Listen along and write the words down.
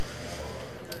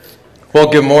Well,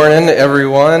 good morning,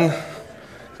 everyone.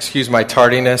 Excuse my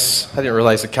tardiness. I didn't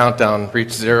realize the countdown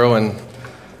reached 0, and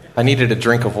I needed a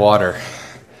drink of water.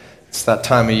 It's that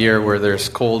time of year where there's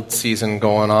cold season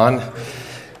going on,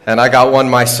 and I got one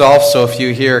myself, so if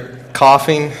you hear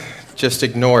coughing, just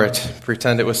ignore it.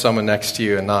 Pretend it was someone next to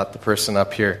you and not the person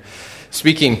up here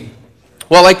speaking.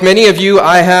 Well, like many of you,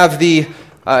 I have the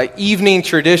evening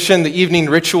tradition, the evening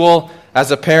ritual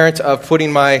as a parent of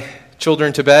putting my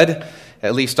children to bed,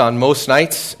 at least on most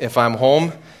nights if I'm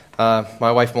home.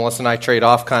 My wife Melissa and I trade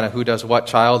off kind of who does what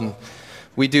child, and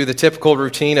we do the typical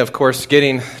routine, of course,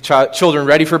 getting children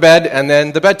ready for bed, and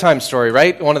then the bedtime story,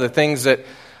 right? One of the things that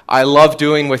I love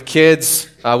doing with kids,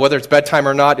 whether it's bedtime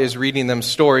or not, is reading them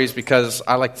stories, because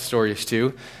I like the stories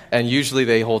too, and usually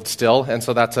they hold still, and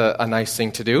so that's a nice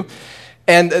thing to do.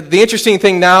 And the interesting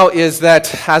thing now is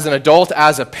that as an adult,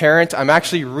 as a parent, I'm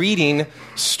actually reading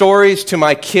stories to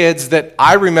my kids that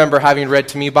I remember having read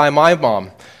to me by my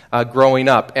mom growing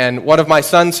up. And one of my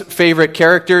son's favorite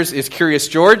characters is Curious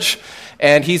George,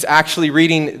 and he's actually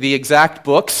reading the exact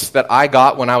books that I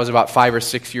got when I was about 5 or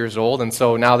 6 years old. And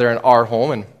so now they're in our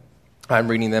home, and I'm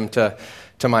reading them to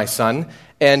my son.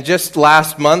 And just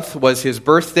last month was his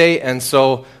birthday, and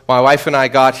so my wife and I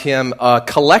got him a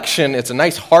collection. It's a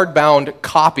nice hardbound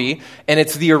copy, and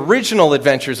it's the original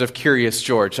Adventures of Curious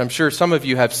George. I'm sure some of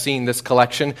you have seen this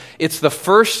collection. It's the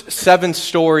first 7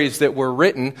 stories that were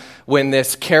written when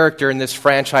this character in this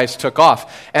franchise took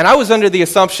off. And I was under the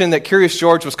assumption that Curious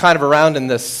George was kind of around in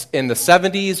the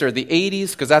 70s or the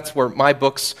 80s, because that's where my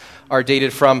books are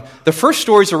dated from. The first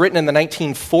stories are written in the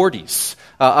 1940s.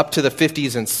 Up to the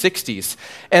 50s and 60s.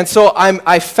 And so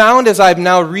I found, as I'm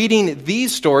now reading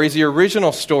these stories, the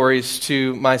original stories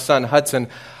to my son Hudson,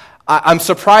 I'm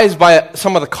surprised by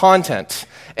some of the content.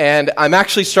 And I'm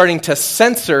actually starting to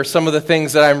censor some of the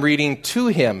things that I'm reading to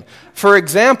him. For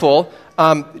example,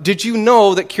 did you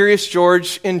know that Curious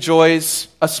George enjoys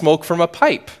a smoke from a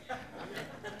pipe?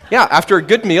 Yeah, after a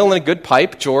good meal and a good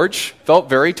pipe, George felt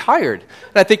very tired.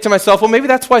 And I think to myself, well, maybe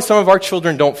that's why some of our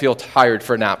children don't feel tired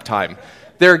for nap time.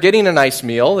 They're getting a nice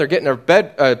meal, they're getting a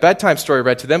bedtime story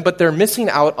read to them, but they're missing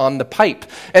out on the pipe.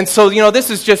 And so,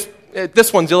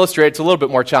 this one's illustrated, it's a little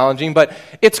bit more challenging, but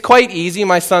it's quite easy.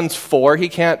 My son's 4, he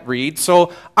can't read,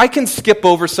 so I can skip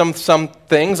over some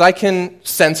things, I can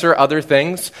censor other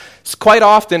things. Quite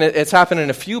often, it's happened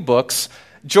in a few books,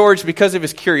 George, because of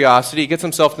his curiosity, gets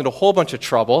himself into a whole bunch of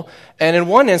trouble, and in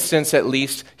one instance at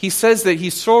least, he says that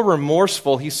he's so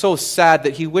remorseful, he's so sad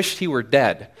that he wished he were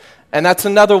dead. And that's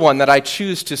another one that I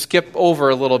choose to skip over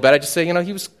a little bit. I just say,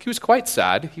 he was quite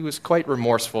sad. He was quite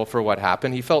remorseful for what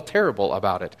happened. He felt terrible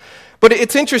about it. But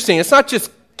it's interesting. It's not just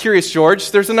Curious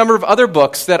George. There's a number of other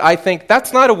books that I think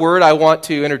that's not a word I want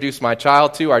to introduce my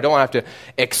child to, or I don't want to have to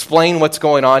explain what's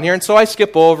going on here. And so I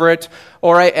skip over it,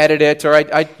 or I edit it, or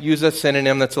I use a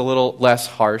synonym that's a little less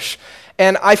harsh.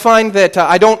 And I find that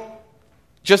I don't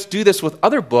just do this with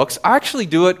other books. I actually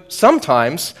do it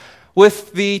sometimes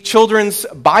with the children's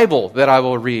Bible that I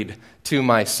will read to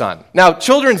my son. Now,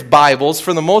 children's Bibles,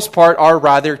 for the most part, are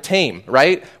rather tame,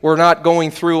 right? We're not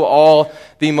going through all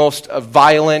the most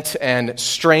violent and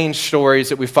strange stories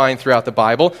that we find throughout the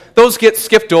Bible. Those get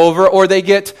skipped over, or they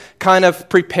get kind of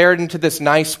prepared into this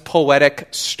nice poetic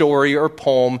story or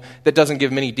poem that doesn't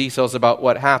give many details about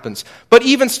what happens. But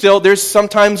even still, there's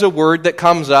sometimes a word that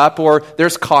comes up, or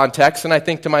there's context, and I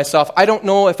think to myself, I don't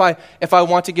know if I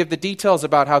want to give the details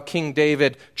about how King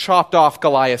David chopped off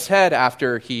Goliath's head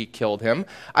after he killed him.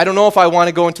 I don't know if I want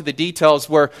to go into the details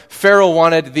where Pharaoh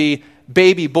wanted the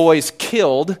baby boys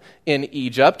killed in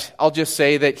Egypt. I'll just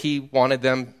say that he wanted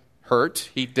them hurt.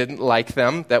 He didn't like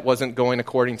them. That wasn't going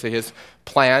according to his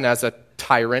plan as a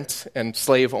tyrant and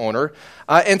slave owner.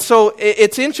 And so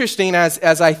it's interesting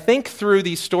as I think through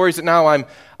these stories that now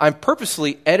I'm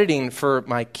purposely editing for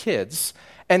my kids.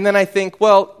 And then I think,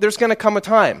 well, there's going to come a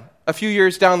time, a few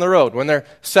years down the road, when they're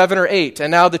 7 or 8, and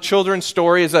now the children's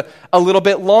story is a little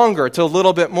bit longer. It's a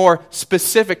little bit more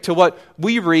specific to what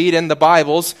we read in the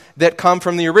Bibles that come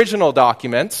from the original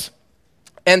documents.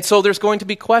 And so there's going to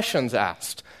be questions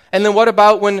asked. And then what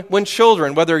about when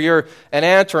children, whether you're an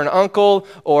aunt or an uncle,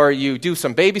 or you do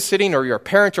some babysitting, or you're a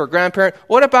parent or a grandparent,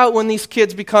 what about when these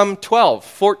kids become 12,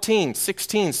 14,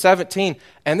 16, 17,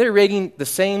 and they're reading the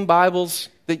same Bibles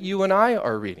that you and I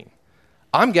are reading?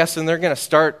 I'm guessing they're going to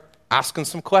start asking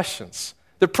some questions.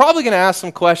 They're probably going to ask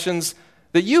some questions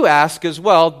that you ask as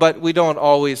well, but we don't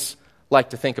always like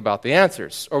to think about the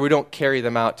answers, or we don't carry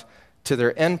them out to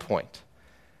their end point.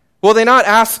 Will they not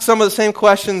ask some of the same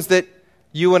questions that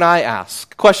you and I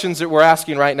ask? Questions that we're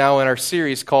asking right now in our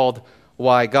series called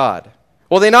Why God?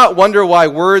 Will they not wonder why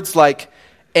words like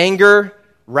anger,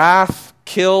 wrath,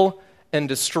 kill, and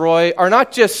destroy are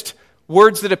not just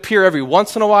words that appear every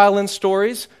once in a while in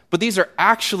stories, but these are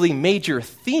actually major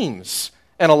themes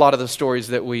in a lot of the stories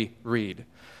that we read.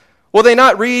 Will they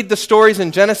not read the stories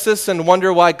in Genesis and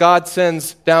wonder why God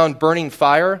sends down burning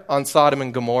fire on Sodom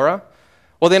and Gomorrah?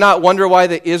 Will they not wonder why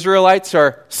the Israelites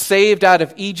are saved out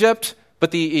of Egypt,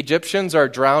 but the Egyptians are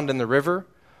drowned in the river?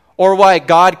 Or why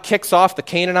God kicks off the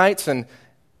Canaanites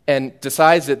and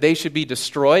decides that they should be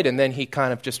destroyed, and then he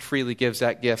kind of just freely gives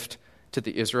that gift to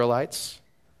the Israelites?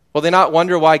 Will they not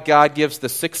wonder why God gives the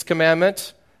sixth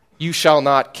commandment, you shall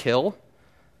not kill,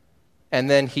 and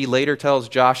then he later tells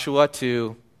Joshua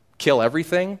to kill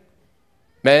everything,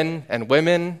 men and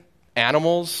women,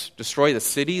 animals, destroy the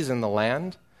cities and the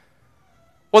land?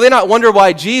 Will they not wonder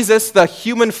why Jesus, the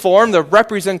human form, the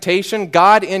representation,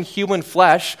 God in human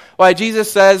flesh, why Jesus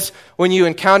says when you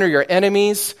encounter your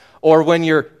enemies or when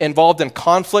you're involved in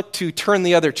conflict to turn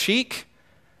the other cheek,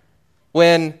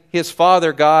 when his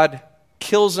Father, God,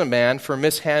 kills a man for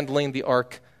mishandling the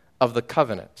Ark of the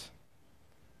Covenant?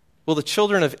 Will the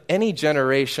children of any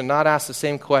generation not ask the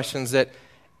same questions that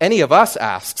any of us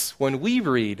asks when we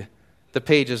read the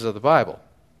pages of the Bible?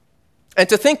 And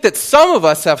to think that some of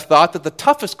us have thought that the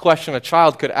toughest question a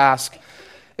child could ask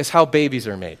is how babies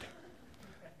are made.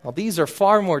 Well, these are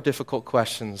far more difficult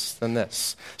questions than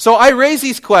this. So I raise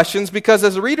these questions because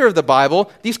as a reader of the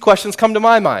Bible, these questions come to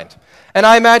my mind. And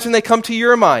I imagine they come to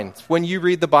your mind when you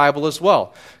read the Bible as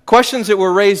well. Questions that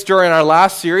were raised during our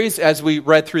last series as we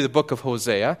read through the book of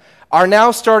Hosea are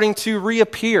now starting to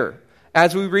reappear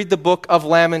as we read the book of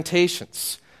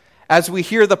Lamentations, as we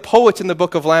hear the poet in the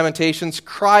book of Lamentations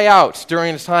cry out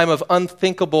during a time of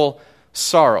unthinkable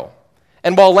sorrow.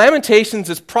 And while Lamentations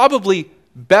is probably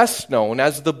best known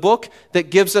as the book that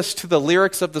gives us to the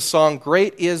lyrics of the song,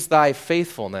 Great is Thy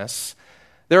Faithfulness,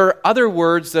 there are other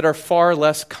words that are far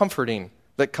less comforting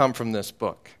that come from this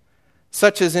book,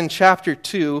 such as in chapter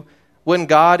 2, when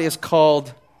God is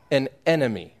called an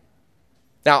enemy.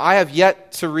 Now, I have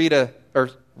yet to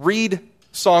read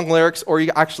song lyrics or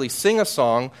actually sing a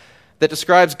song that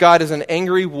describes God as an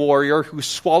angry warrior who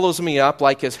swallows me up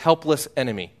like his helpless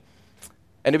enemy.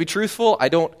 And to be truthful, I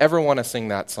don't ever want to sing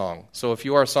that song. So if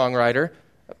you are a songwriter,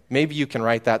 maybe you can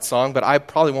write that song, but I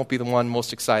probably won't be the one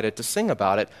most excited to sing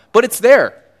about it. But it's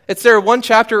there. It's there one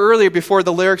chapter earlier before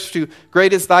the lyrics to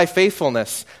Great is Thy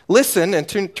Faithfulness. Listen and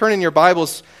turn in your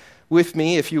Bibles with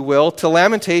me, if you will, to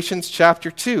Lamentations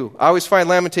chapter 2. I always find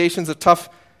Lamentations a tough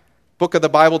book of the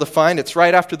Bible to find. It's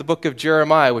right after the book of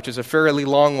Jeremiah, which is a fairly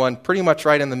long one, pretty much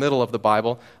right in the middle of the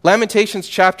Bible. Lamentations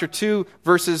chapter 2,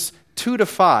 verses 2 to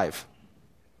 5.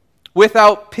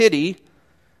 Without pity,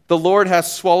 the Lord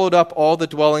has swallowed up all the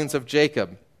dwellings of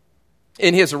Jacob.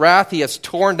 In his wrath, he has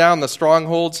torn down the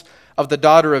strongholds of the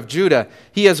daughter of Judah.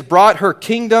 He has brought her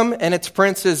kingdom and its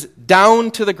princes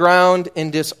down to the ground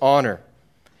in dishonor.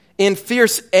 In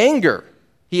fierce anger,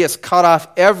 he has cut off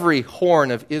every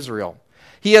horn of Israel.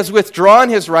 He has withdrawn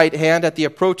his right hand at the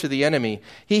approach of the enemy.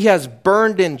 He has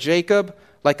burned in Jacob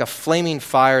like a flaming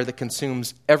fire that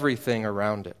consumes everything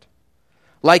around it.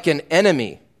 Like an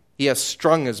enemy, he has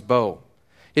strung his bow.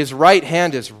 His right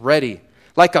hand is ready.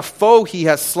 Like a foe, he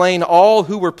has slain all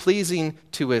who were pleasing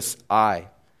to his eye.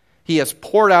 He has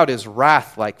poured out his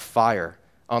wrath like fire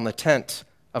on the tent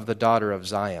of the daughter of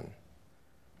Zion.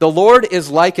 The Lord is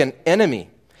like an enemy.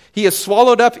 He has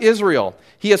swallowed up Israel.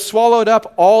 He has swallowed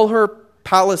up all her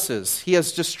palaces. He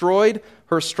has destroyed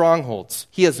her strongholds.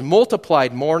 He has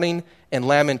multiplied mourning and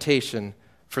lamentation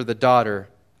for the daughter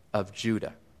of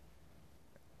Judah.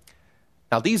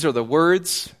 Now, these are the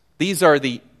words, these are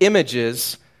the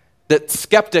images that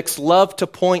skeptics love to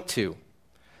point to.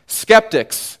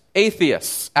 Skeptics,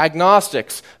 atheists,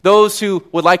 agnostics, those who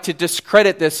would like to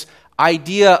discredit this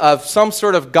idea of some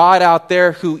sort of God out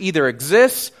there who either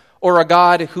exists or a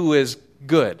God who is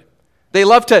good. They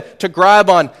love to grab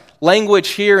on language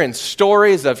here and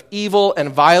stories of evil and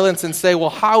violence and say, well,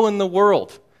 how in the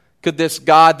world could this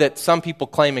God that some people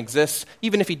claim exists,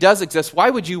 even if he does exist,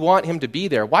 why would you want him to be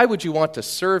there? Why would you want to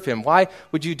serve him? Why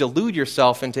would you delude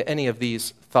yourself into any of these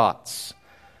thoughts?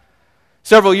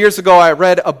 Several years ago, I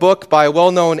read a book by a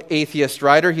well-known atheist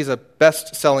writer. He's a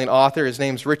best-selling author. His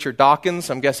name's Richard Dawkins.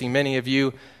 I'm guessing many of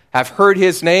you have heard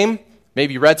his name,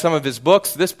 maybe read some of his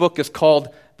books. This book is called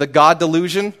The God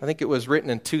Delusion. I think it was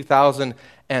written in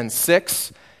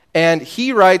 2006. And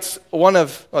he writes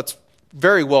it's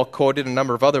very well quoted in a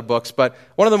number of other books, but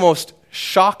one of the most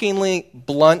shockingly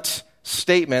blunt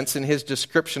statements in his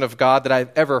description of God that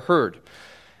I've ever heard.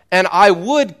 And I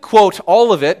would quote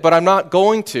all of it, but I'm not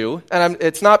going to. And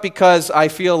it's not because I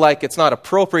feel like it's not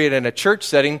appropriate in a church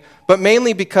setting, but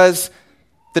mainly because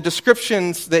The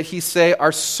descriptions that he say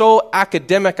are so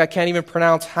academic I can't even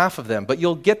pronounce half of them, but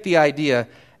you'll get the idea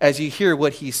as you hear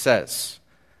what he says.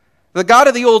 The God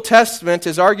of the Old Testament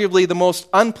is arguably the most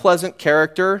unpleasant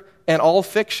character in all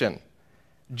fiction,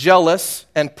 jealous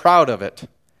and proud of it,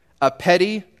 a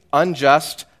petty,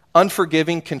 unjust,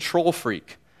 unforgiving control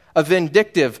freak, a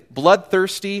vindictive,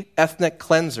 bloodthirsty ethnic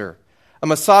cleanser, a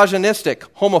misogynistic,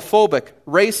 homophobic,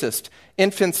 racist,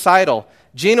 infanticidal,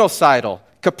 genocidal,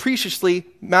 capriciously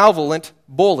malevolent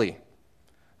bully.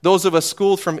 Those of us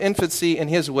schooled from infancy in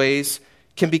his ways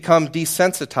can become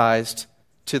desensitized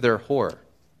to their horror.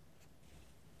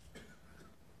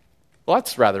 Well,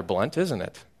 that's rather blunt, isn't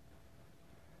it?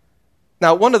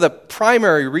 Now, one of the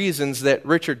primary reasons that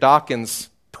Richard Dawkins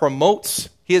promotes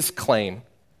his claim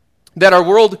that our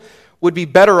world would be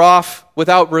better off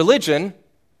without religion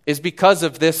is because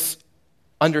of this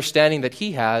understanding that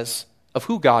he has of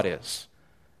who God is.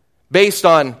 Based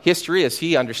on history as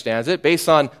he understands it, based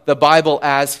on the Bible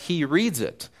as he reads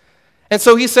it. And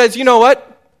so he says, you know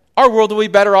what? Our world will be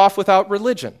better off without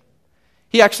religion.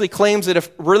 He actually claims that if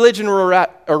religion were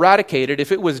eradicated,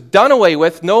 if it was done away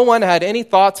with, no one had any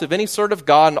thoughts of any sort of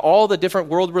God, and all the different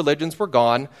world religions were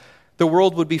gone, the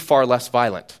world would be far less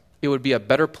violent. It would be a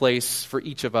better place for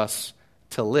each of us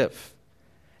to live.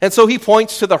 And so he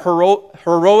points to the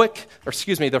horrific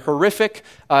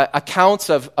accounts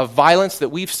of violence that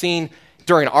we've seen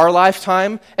during our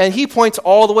lifetime. And he points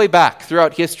all the way back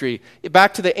throughout history,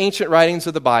 back to the ancient writings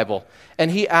of the Bible. And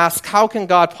he asks, how can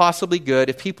God possibly be good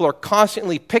if people are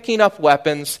constantly picking up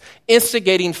weapons,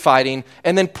 instigating fighting,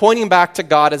 and then pointing back to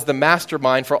God as the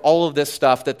mastermind for all of this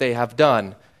stuff that they have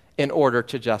done in order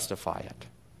to justify it?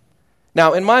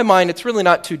 Now, in my mind, it's really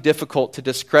not too difficult to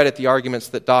discredit the arguments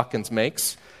that Dawkins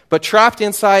makes, but trapped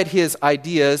inside his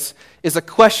ideas is a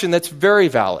question that's very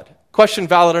valid, question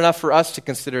valid enough for us to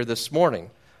consider this morning.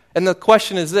 And the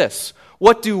question is this: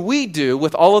 what do we do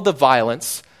with all of the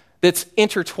violence that's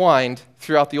intertwined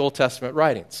throughout the Old Testament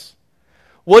writings?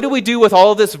 What do we do with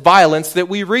all of this violence that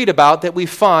we read about, that we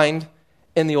find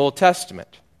in the Old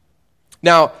Testament?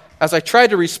 Now, as I tried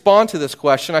to respond to this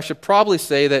question, I should probably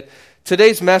say that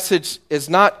today's message is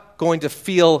not going to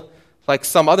feel like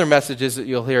some other messages that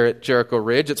you'll hear at Jericho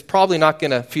Ridge. It's probably not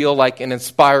going to feel like an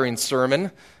inspiring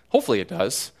sermon. Hopefully it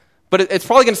does. But it's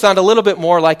probably going to sound a little bit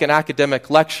more like an academic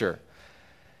lecture.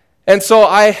 And so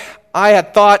I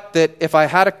had thought that if I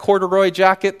had a corduroy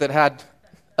jacket that had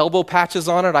elbow patches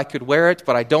on it, I could wear it,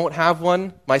 but I don't have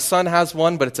one. My son has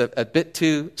one, but it's a bit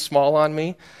too small on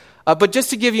me. But just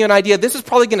to give you an idea, this is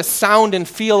probably going to sound and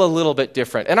feel a little bit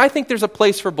different. And I think there's a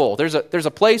place for both. There's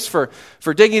a place for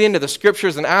digging into the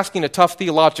Scriptures and asking a tough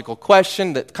theological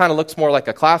question that kind of looks more like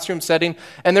a classroom setting.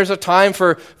 And there's a time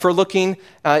for looking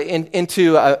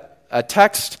into a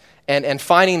text and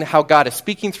finding how God is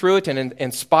speaking through it and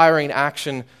inspiring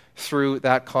action through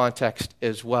that context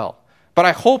as well. But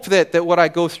I hope that what I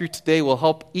go through today will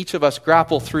help each of us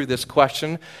grapple through this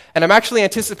question. And I'm actually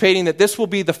anticipating that this will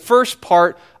be the first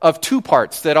part of two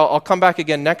parts, that I'll come back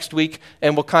again next week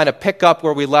and we'll kind of pick up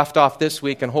where we left off this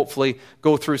week and hopefully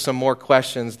go through some more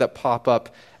questions that pop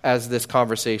up as this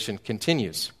conversation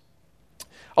continues.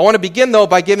 I want to begin, though,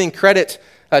 by giving credit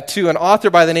to an author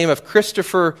by the name of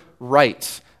Christopher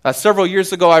Wright. Several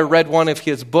years ago, I read one of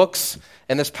his books,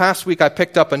 and this past week I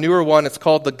picked up a newer one. It's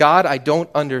called The God I Don't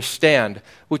Understand,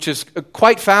 which is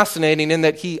quite fascinating in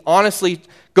that he honestly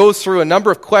goes through a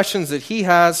number of questions that he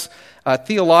has,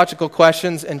 theological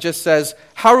questions, and just says,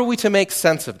 how are we to make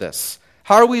sense of this?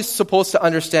 How are we supposed to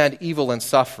understand evil and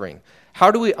suffering? How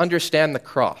do we understand the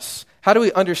cross? How do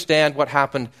we understand what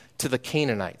happened to the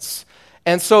Canaanites?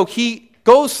 And so he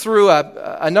goes through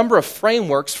a number of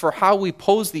frameworks for how we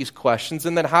pose these questions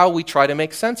and then how we try to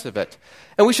make sense of it.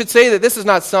 And we should say that this is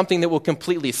not something that will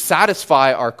completely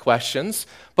satisfy our questions,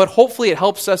 but hopefully it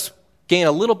helps us gain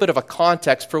a little bit of a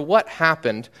context for what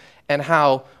happened and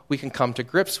how we can come to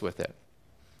grips with it.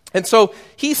 And so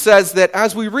he says that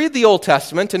as we read the Old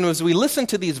Testament and as we listen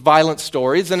to these violent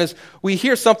stories and as we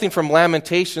hear something from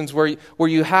Lamentations where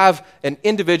you have an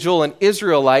individual, an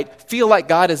Israelite, feel like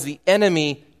God is the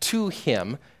enemy to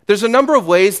him, there's a number of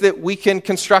ways that we can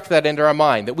construct that into our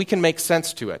mind, that we can make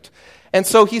sense to it. And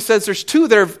so he says there's two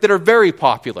that are very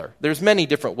popular. There's many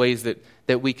different ways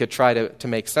that we could try to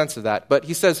make sense of that. But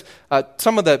he says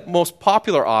some of the most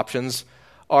popular options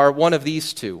are one of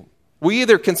these two. We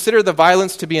either consider the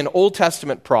violence to be an Old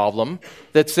Testament problem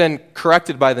that's then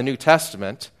corrected by the New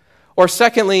Testament, or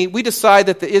secondly, we decide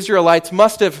that the Israelites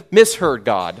must have misheard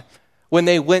God when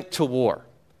they went to war.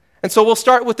 And so we'll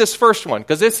start with this first one,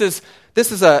 because this is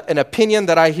This is an opinion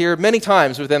that I hear many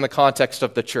times within the context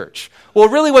of the church. Well,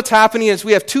 really what's happening is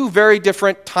we have two very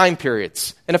different time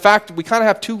periods. And in fact, we kind of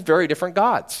have two very different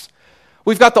gods.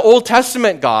 We've got the Old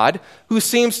Testament God, who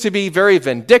seems to be very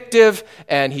vindictive,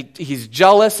 and he's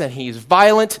jealous, and he's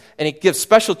violent, and he gives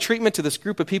special treatment to this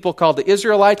group of people called the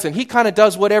Israelites, and he kind of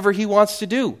does whatever he wants to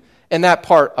do in that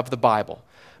part of the Bible.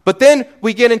 But then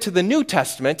we get into the New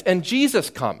Testament, and Jesus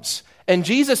comes. And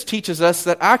Jesus teaches us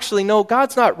that actually, no,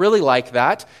 God's not really like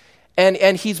that.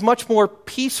 And he's much more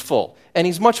peaceful, and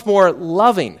he's much more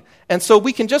loving. And so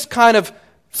we can just kind of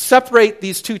separate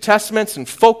these two testaments and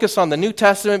focus on the New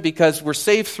Testament because we're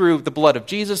saved through the blood of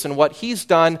Jesus and what he's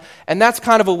done. And that's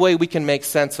kind of a way we can make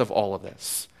sense of all of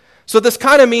this. So this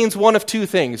kind of means one of two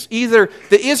things. Either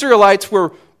the Israelites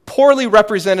were poorly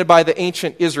represented by the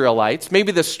ancient Israelites.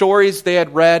 Maybe the stories they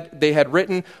had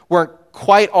written weren't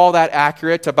quite all that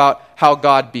accurate about how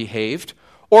God behaved.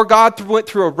 Or God went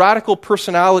through a radical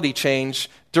personality change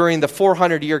during the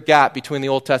 400-year gap between the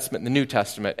Old Testament and the New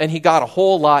Testament, and he got a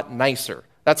whole lot nicer.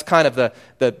 That's kind of the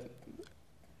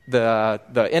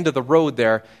end of the road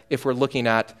there if we're looking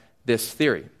at this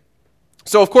theory.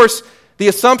 So, of course, the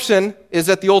assumption is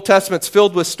that the Old Testament's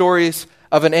filled with stories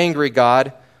of an angry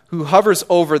God who hovers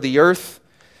over the earth,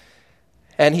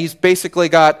 and he's basically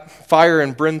got fire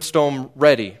and brimstone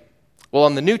ready. Well,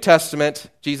 in the New Testament,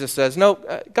 Jesus says, no,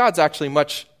 God's actually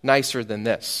much nicer than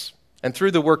this. And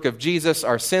through the work of Jesus,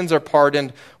 our sins are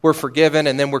pardoned, we're forgiven,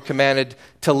 and then we're commanded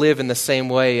to live in the same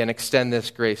way and extend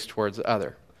this grace towards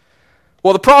others.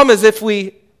 Well, the problem is if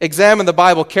we examine the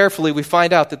Bible carefully, we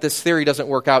find out that this theory doesn't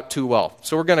work out too well.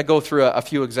 So we're going to go through a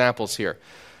few examples here.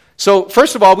 So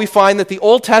first of all, we find that the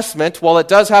Old Testament, while it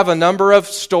does have a number of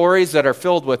stories that are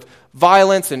filled with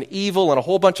violence and evil and a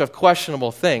whole bunch of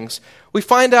questionable things, we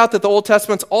find out that the Old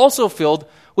Testament's also filled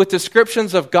with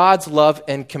descriptions of God's love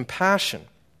and compassion.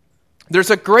 There's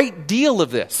a great deal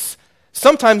of this,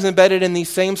 sometimes embedded in these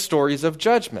same stories of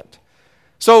judgment.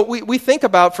 So we think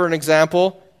about, for an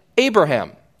example,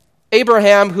 Abraham.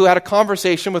 Abraham, who had a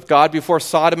conversation with God before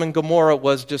Sodom and Gomorrah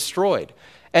was destroyed.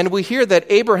 And we hear that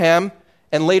Abraham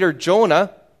and later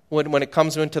Jonah, when it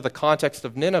comes into the context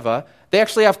of Nineveh, they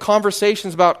actually have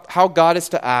conversations about how God is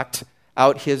to act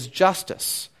out his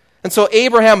justice. And so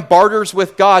Abraham barters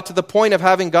with God to the point of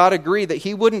having God agree that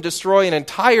he wouldn't destroy an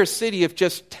entire city if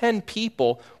just 10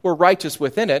 people were righteous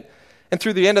within it. And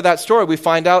through the end of that story, we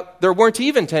find out there weren't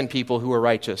even 10 people who were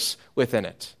righteous within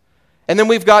it. And then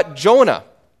we've got Jonah.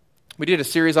 We did a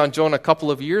series on Jonah a couple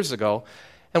of years ago.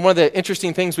 And one of the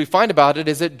interesting things we find about it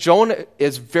is that Jonah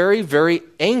is very, very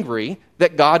angry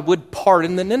that God would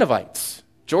pardon the Ninevites.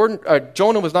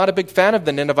 Jonah was not a big fan of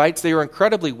the Ninevites. They were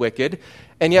incredibly wicked.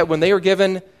 And yet when they were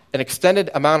given an extended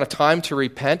amount of time to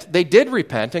repent, they did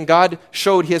repent, and God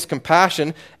showed his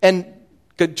compassion. And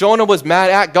Jonah was mad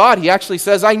at God. He actually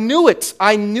says, I knew it.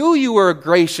 I knew you were a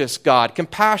gracious God,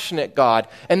 compassionate God,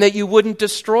 and that you wouldn't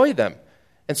destroy them.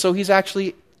 And so he's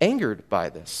actually angered by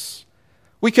this.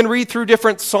 We can read through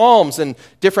different psalms and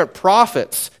different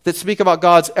prophets that speak about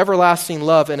God's everlasting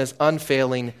love and his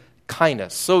unfailing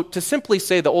kindness. So to simply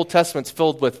say the Old Testament's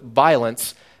filled with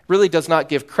violence really does not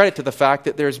give credit to the fact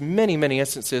that there's many, many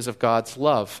instances of God's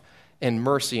love and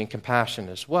mercy and compassion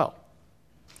as well.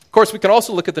 Of course, we can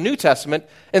also look at the New Testament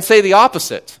and say the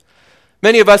opposite.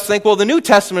 Many of us think, well, the New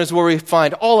Testament is where we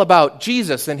find all about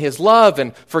Jesus and his love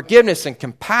and forgiveness and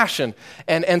compassion.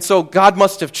 And so God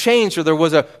must have changed, or there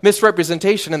was a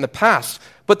misrepresentation in the past.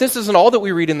 But this isn't all that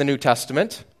we read in the New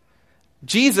Testament.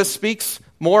 Jesus speaks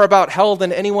more about hell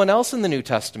than anyone else in the New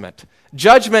Testament.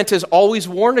 Judgment is always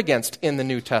warned against in the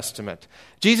New Testament.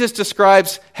 Jesus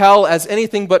describes hell as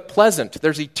anything but pleasant.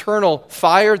 There's eternal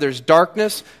fire, there's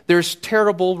darkness, there's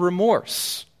terrible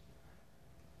remorse.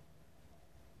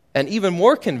 And even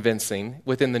more convincing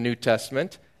within the New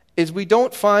Testament is we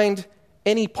don't find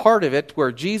any part of it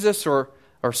where Jesus or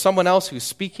someone else who's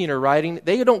speaking or writing,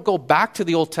 they don't go back to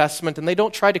the Old Testament and they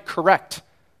don't try to correct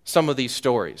some of these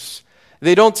stories.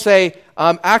 They don't say,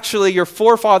 actually, your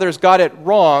forefathers got it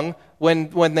wrong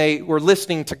when they were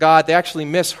listening to God. They actually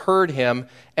misheard him,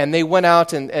 and they went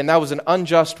out, and that was an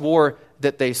unjust war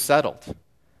that they settled.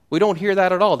 We don't hear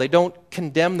that at all. They don't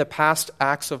condemn the past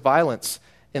acts of violence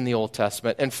in the Old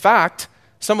Testament. In fact,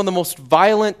 some of the most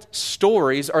violent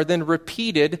stories are then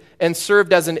repeated and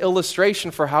served as an illustration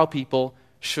for how people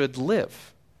should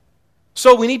live.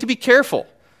 So we need to be careful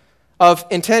of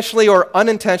intentionally or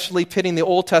unintentionally pitting the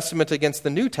Old Testament against the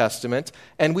New Testament,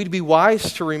 and we'd be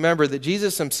wise to remember that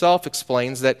Jesus himself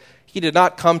explains that he did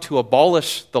not come to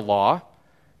abolish the law,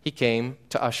 he came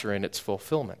to usher in its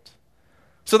fulfillment.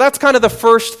 So that's kind of the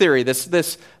first theory,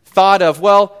 this thought of,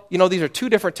 well, these are two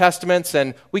different testaments,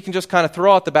 and we can just kind of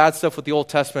throw out the bad stuff with the Old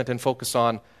Testament and focus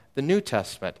on the New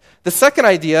Testament. The second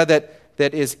idea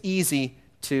that is easy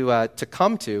to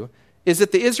come to is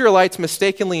that the Israelites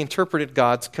mistakenly interpreted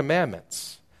God's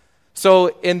commandments.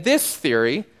 So in this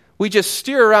theory, we just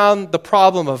steer around the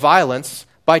problem of violence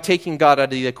by taking God out of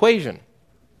the equation.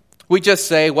 We just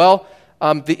say, well,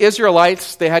 the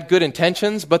Israelites, they had good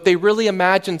intentions, but they really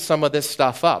imagined some of this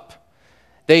stuff up.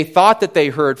 They thought that they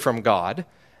heard from God.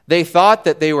 They thought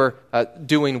that they were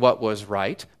doing what was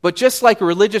right. But just like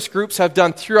religious groups have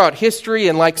done throughout history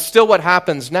and like still what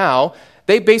happens now,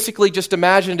 they basically just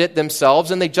imagined it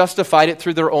themselves and they justified it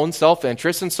through their own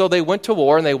self-interest. And so they went to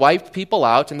war and they wiped people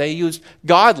out and they used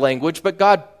God language, but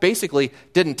God basically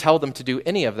didn't tell them to do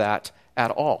any of that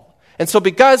at all. And so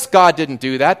because God didn't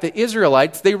do that, the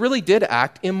Israelites, they really did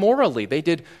act immorally. They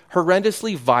did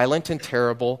horrendously violent and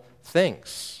terrible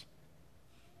things.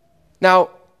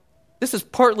 Now, this is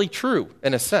partly true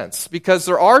in a sense, because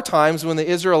there are times when the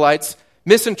Israelites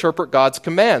misinterpret God's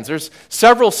commands. There's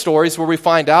several stories where we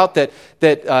find out that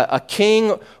a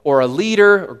king or a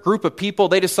leader or group of people,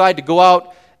 they decide to go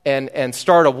out and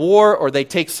start a war, or they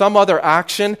take some other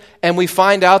action, and we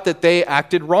find out that they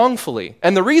acted wrongfully.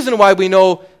 And the reason why we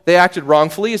know they acted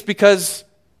wrongfully is because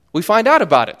we find out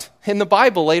about it in the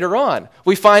Bible later on.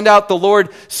 We find out the Lord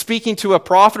speaking to a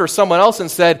prophet or someone else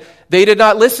and said, they did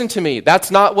not listen to me.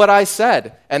 That's not what I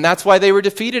said. And that's why they were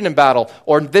defeated in battle.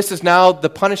 Or this is now the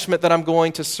punishment that I'm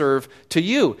going to serve to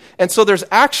you. And so there's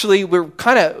actually,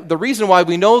 the reason why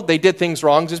we know they did things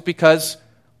wrong is because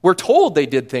we're told they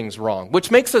did things wrong,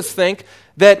 which makes us think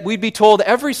that we'd be told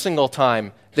every single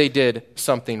time they did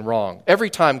something wrong, every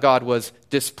time God was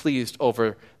displeased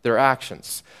over their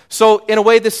actions. So in a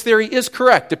way, this theory is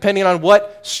correct, depending on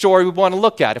what story we want to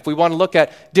look at. If we want to look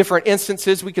at different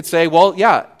instances, we could say, well,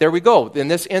 yeah, there we go. In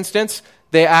this instance,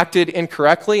 they acted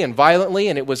incorrectly and violently,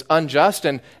 and it was unjust,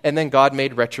 and then God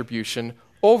made retribution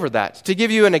over that. To give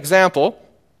you an example,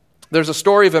 there's a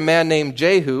story of a man named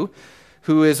Jehu,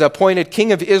 who is appointed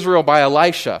king of Israel by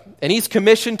Elisha. And he's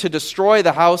commissioned to destroy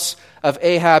the house of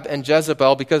Ahab and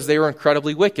Jezebel because they were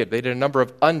incredibly wicked. They did a number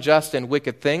of unjust and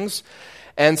wicked things.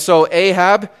 And so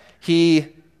Ahab, he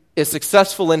is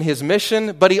successful in his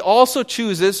mission, but he also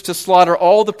chooses to slaughter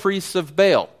all the priests of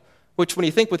Baal, which when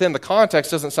you think within the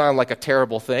context doesn't sound like a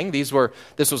terrible thing. This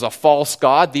was a false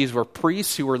god. These were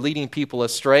priests who were leading people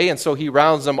astray. And so he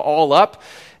rounds them all up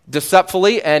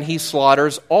deceptively and he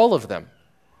slaughters all of them.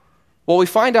 Well, we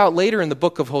find out later in the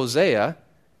book of Hosea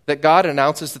that God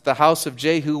announces that the house of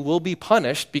Jehu will be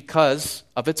punished because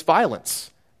of its violence,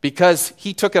 because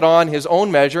he took it on his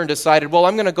own measure and decided, well,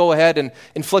 I'm going to go ahead and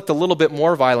inflict a little bit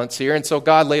more violence here. And so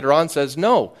God later on says,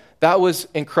 no, that was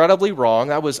incredibly wrong,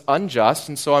 that was unjust,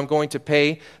 and so I'm going to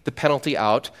pay the penalty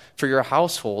out for your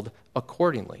household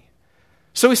accordingly.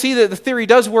 So we see that the theory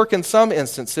does work in some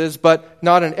instances, but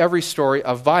not in every story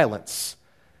of violence,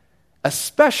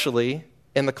 especially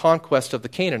in the conquest of the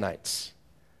Canaanites.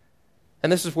 And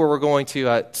this is where we're going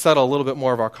to settle a little bit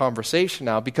more of our conversation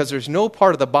now, because there's no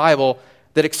part of the Bible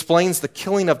that explains the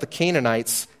killing of the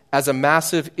Canaanites as a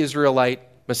massive Israelite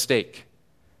mistake.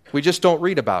 We just don't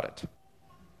read about it.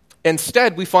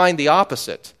 Instead, we find the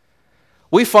opposite.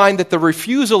 We find that the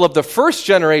refusal of the first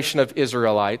generation of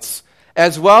Israelites,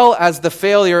 as well as the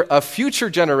failure of future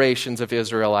generations of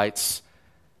Israelites,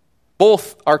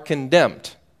 both are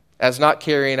condemned as not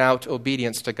carrying out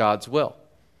obedience to God's will.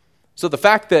 So the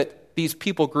fact that these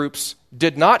people groups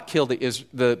did not kill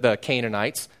the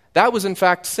Canaanites, that was in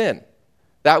fact sin.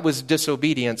 That was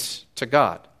disobedience to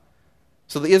God.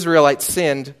 So the Israelites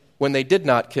sinned when they did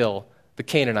not kill the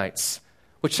Canaanites,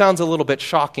 which sounds a little bit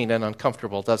shocking and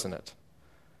uncomfortable, doesn't it?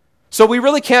 So we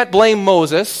really can't blame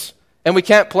Moses, and we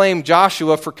can't blame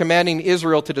Joshua for commanding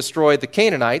Israel to destroy the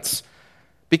Canaanites,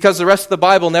 because the rest of the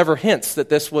Bible never hints that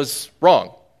this was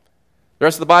wrong. The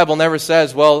rest of the Bible never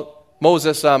says, well,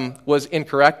 Moses was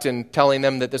incorrect in telling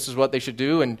them that this is what they should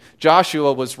do, and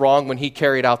Joshua was wrong when he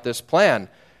carried out this plan.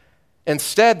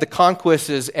 Instead, the conquest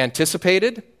is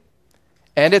anticipated,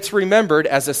 and it's remembered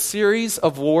as a series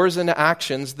of wars and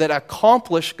actions that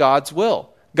accomplish God's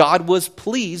will. God was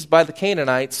pleased by the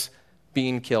Canaanites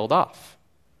being killed off.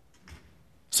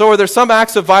 So are there some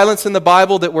acts of violence in the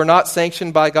Bible that were not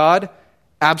sanctioned by God?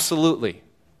 Absolutely.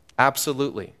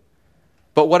 Absolutely.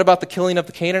 But what about the killing of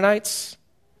the Canaanites?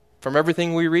 From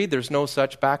everything we read, there's no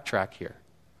such backtrack here.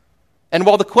 And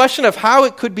while the question of how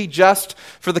it could be just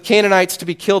for the Canaanites to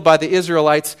be killed by the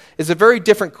Israelites is a very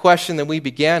different question than we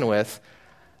began with,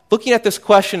 looking at this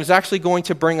question is actually going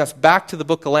to bring us back to the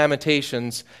book of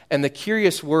Lamentations and the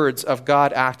curious words of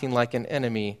God acting like an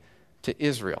enemy to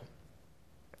Israel.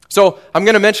 So I'm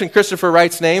going to mention Christopher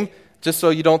Wright's name, just so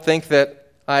you don't think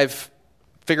that I've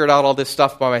figured out all this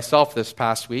stuff by myself this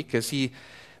past week, because he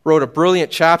wrote a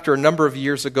brilliant chapter a number of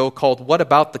years ago called What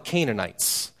About the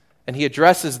Canaanites? And he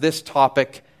addresses this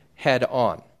topic head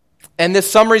on. And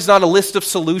this summary is not a list of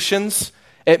solutions.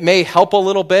 It may help a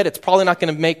little bit. It's probably not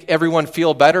going to make everyone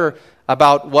feel better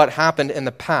about what happened in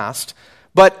the past,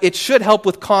 but it should help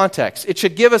with context. It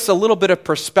should give us a little bit of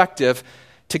perspective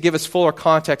to give us fuller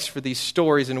context for these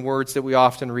stories and words that we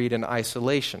often read in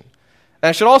isolation. And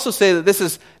I should also say that this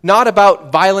is not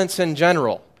about violence in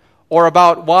general, or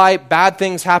about why bad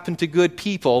things happen to good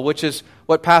people, which is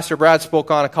what Pastor Brad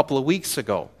spoke on a couple of weeks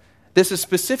ago. This is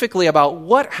specifically about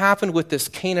what happened with this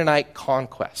Canaanite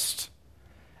conquest.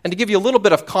 And to give you a little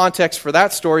bit of context for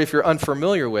that story, if you're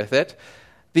unfamiliar with it,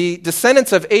 the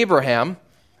descendants of Abraham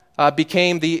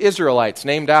became the Israelites,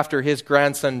 named after his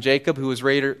grandson Jacob, who was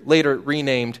later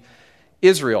renamed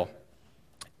Israel.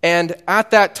 And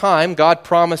at that time, God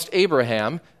promised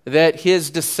Abraham that his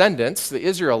descendants, the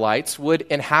Israelites, would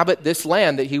inhabit this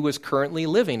land that he was currently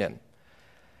living in.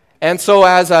 And so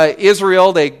as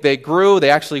Israel, they grew. They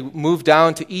actually moved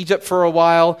down to Egypt for a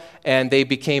while, and they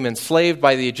became enslaved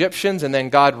by the Egyptians. And then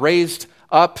God raised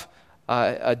up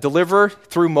a deliverer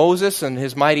through Moses and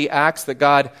his mighty acts that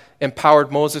God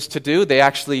empowered Moses to do. They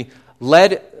actually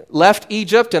left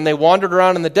Egypt, and they wandered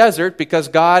around in the desert because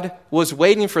God was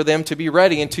waiting for them to be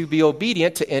ready and to be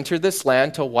obedient to enter this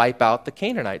land to wipe out the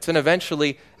Canaanites. And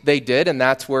eventually they did, and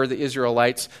that's where the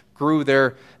Israelites grew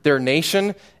their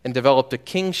nation and developed a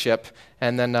kingship,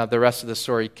 and then the rest of the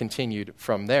story continued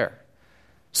from there.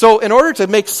 So in order to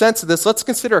make sense of this, let's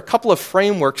consider a couple of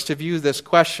frameworks to view this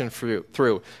question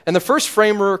through. And the first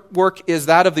framework is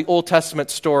that of the Old Testament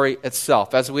story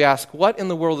itself, as we ask, what in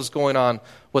the world is going on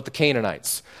with the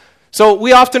Canaanites? So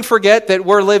we often forget that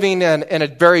we're living in a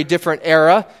very different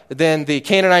era than the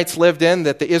Canaanites lived in,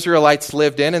 that the Israelites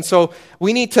lived in. And so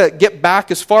we need to get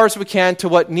back as far as we can to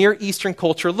what Near Eastern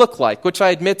culture looked like, which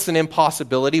I admit is an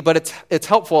impossibility, but it's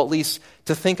helpful at least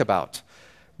to think about.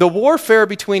 The warfare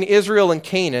between Israel and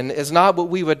Canaan is not what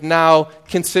we would now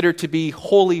consider to be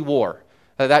holy war.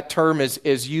 That term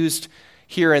is used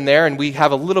here and there, and we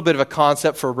have a little bit of a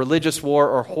concept for religious war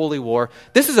or holy war.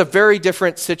 This is a very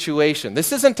different situation.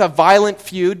 This isn't a violent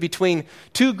feud between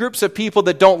two groups of people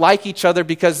that don't like each other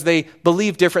because they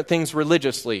believe different things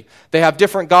religiously. They have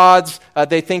different gods,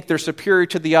 they think they're superior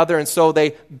to the other, and so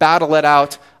they battle it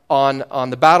out on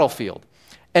the battlefield.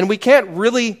 And we can't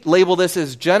really label this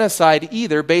as genocide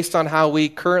either based on how we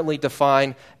currently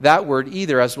define that word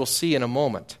either, as we'll see in a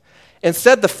moment.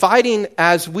 Instead, the fighting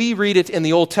as we read it in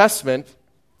the Old Testament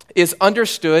is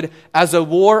understood as a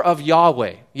war of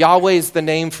Yahweh. Yahweh is the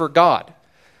name for God.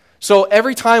 So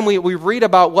every time we read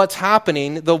about what's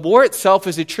happening, the war itself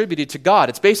is attributed to God.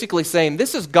 It's basically saying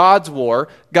this is God's war.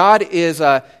 God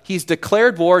he's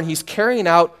declared war, and he's carrying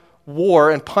out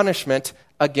war and punishment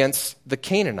against the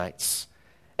Canaanites.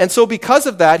 And so because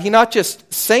of that, he not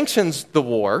just sanctions the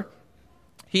war,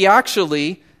 he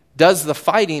actually does the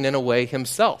fighting in a way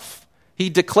himself. He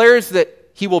declares that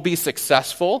he will be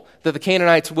successful, that the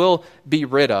Canaanites will be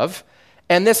rid of.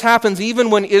 And this happens even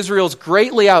when Israel's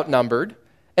greatly outnumbered.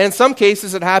 And in some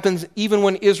cases, it happens even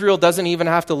when Israel doesn't even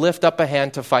have to lift up a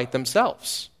hand to fight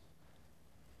themselves.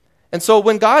 And so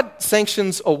when God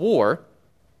sanctions a war,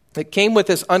 it came with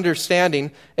this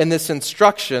understanding and this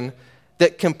instruction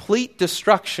that complete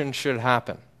destruction should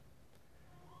happen.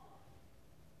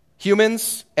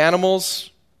 Humans, animals,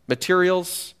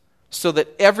 materials, so that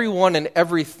everyone and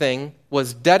everything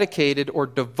was dedicated or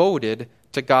devoted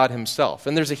to God himself.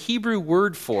 And there's a Hebrew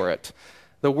word for it.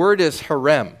 The word is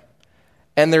harem.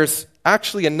 And there's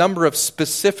actually a number of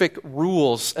specific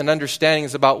rules and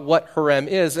understandings about what harem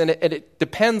is, and it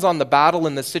depends on the battle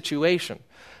and the situation.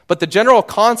 But the general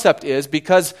concept is,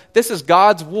 because this is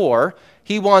God's war,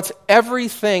 he wants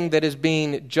everything that is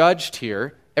being judged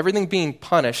here, everything being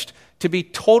punished, to be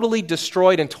totally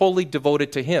destroyed and totally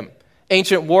devoted to him.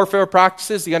 Ancient warfare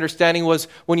practices, the understanding was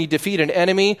when you defeat an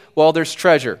enemy, well, there's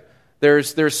treasure.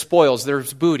 There's spoils,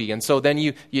 there's booty. And so then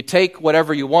you take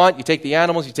whatever you want, you take the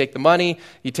animals, you take the money,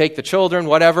 you take the children,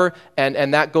 whatever,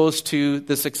 and that goes to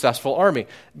the successful army.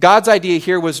 God's idea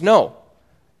here was no.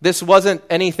 This wasn't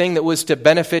anything that was to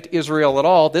benefit Israel at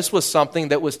all. This was something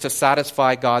that was to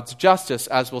satisfy God's justice,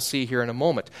 as we'll see here in a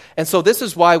moment. And so this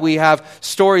is why we have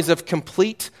stories of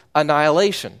complete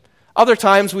annihilation. Other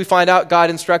times we find out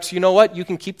God instructs, you know what, you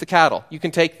can keep the cattle. You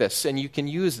can take this and you can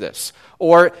use this.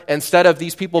 Or instead of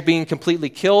these people being completely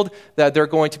killed, that they're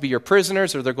going to be your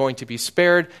prisoners or they're going to be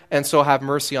spared, and so have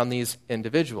mercy on these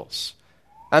individuals.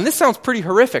 And this sounds pretty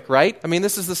horrific, right? I mean,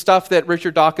 this is the stuff that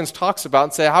Richard Dawkins talks about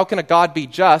and say, how can a God be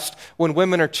just when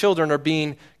women or children are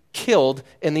being killed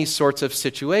in these sorts of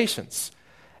situations?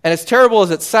 And as terrible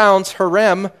as it sounds,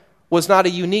 harem was not a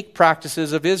unique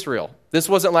practices of Israel. This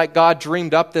wasn't like God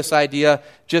dreamed up this idea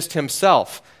just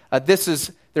himself.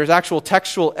 There's actual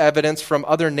textual evidence from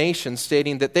other nations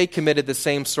stating that they committed the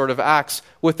same sort of acts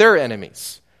with their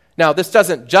enemies. Now, this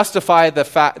doesn't justify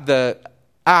the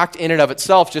act in and of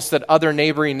itself, just that other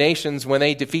neighboring nations, when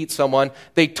they defeat someone,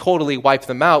 they totally wipe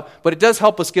them out. But it does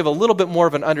help us give a little bit more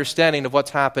of an understanding of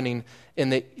what's happening in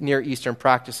the Near Eastern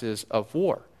practices of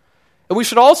war. And we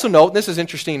should also note, and this is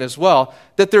interesting as well,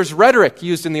 that there's rhetoric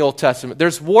used in the Old Testament.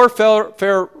 There's warfare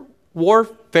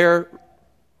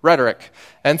rhetoric.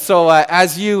 And so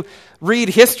as you read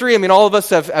history, I mean, all of us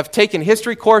have taken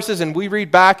history courses, and we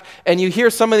read back, and you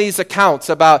hear some of these accounts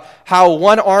about how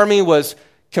one army was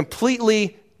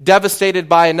completely devastated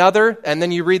by another, and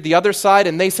then you read the other side,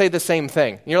 and they say the same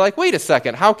thing. And you're like, wait a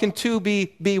second, how can two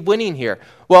be winning here?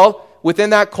 Well,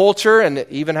 within that culture, and it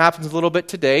even happens a little bit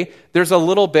today, there's a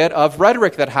little bit of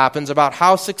rhetoric that happens about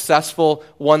how successful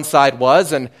one side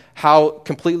was and how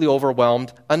completely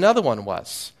overwhelmed another one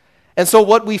was. And so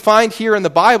what we find here in the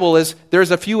Bible is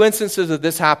there's a few instances of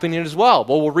this happening as well.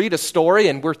 Well, we'll read a story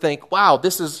and we'll think, wow,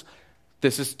 this is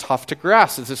tough to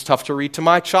grasp. This is tough to read to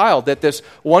my child, that this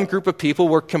one group of people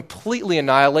were completely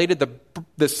annihilated.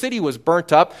 The city was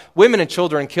burnt up. Women and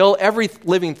children killed. Every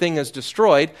living thing is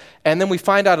destroyed. And then we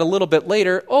find out a little bit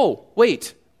later, oh,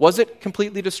 wait, was it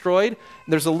completely destroyed?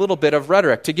 And there's a little bit of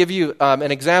rhetoric. To give you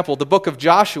an example, the book of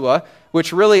Joshua,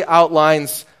 which really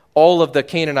outlines all of the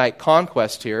Canaanite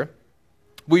conquest here,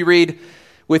 we read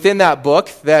within that book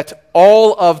that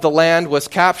all of the land was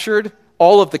captured,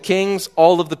 all of the kings,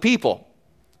 all of the people.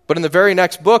 But in the very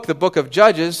next book, the book of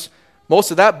Judges,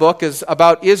 most of that book is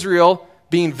about Israel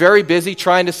being very busy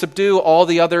trying to subdue all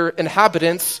the other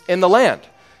inhabitants in the land.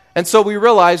 And so we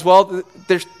realize, well,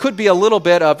 there could be a little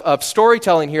bit of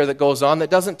storytelling here that goes on that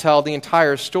doesn't tell the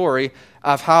entire story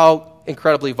of how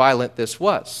incredibly violent this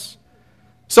was.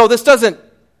 So this doesn't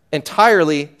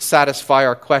entirely satisfy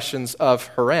our questions of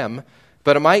harem,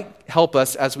 but it might help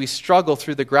us as we struggle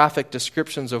through the graphic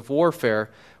descriptions of warfare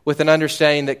with an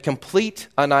understanding that complete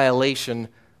annihilation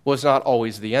was not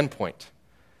always the end point.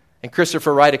 And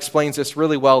Christopher Wright explains this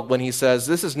really well when he says,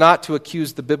 this is not to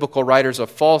accuse the biblical writers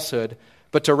of falsehood,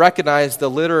 but to recognize the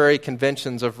literary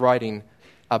conventions of writing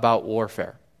about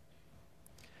warfare.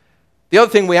 The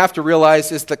other thing we have to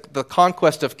realize is that the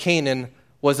conquest of Canaan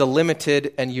was a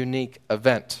limited and unique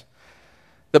event.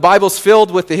 The Bible's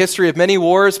filled with the history of many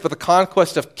wars, but the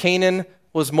conquest of Canaan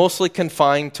was mostly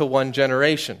confined to one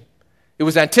generation. It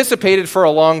was anticipated for a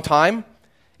long time.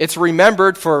 It's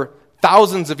remembered for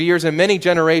thousands of years and many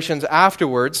generations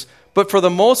afterwards, but for the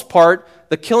most part,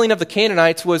 the killing of the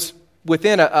Canaanites was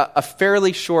within a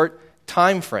fairly short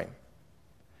time frame.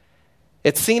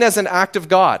 It's seen as an act of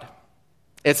God.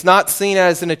 It's not seen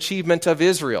as an achievement of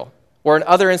Israel. Or in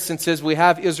other instances, we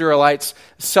have Israelites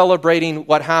celebrating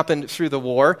what happened through the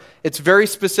war. It's very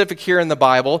specific here in the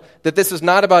Bible that this is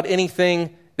not about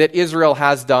anything that Israel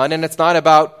has done, and it's not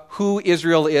about who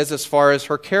Israel is as far as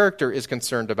her character is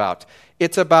concerned about.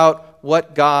 It's about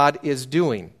what God is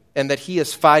doing, and that he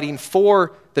is fighting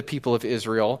for the people of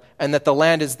Israel, and that the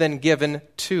land is then given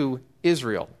to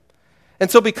Israel. And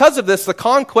so because of this, the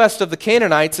conquest of the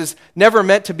Canaanites is never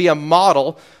meant to be a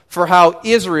model for how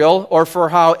Israel, or for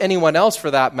how anyone else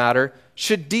for that matter,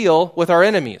 should deal with our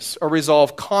enemies or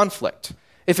resolve conflict.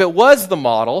 If it was the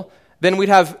model, then we'd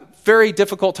have very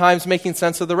difficult times making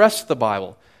sense of the rest of the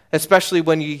Bible, especially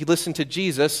when you listen to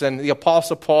Jesus and the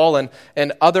Apostle Paul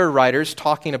and other writers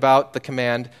talking about the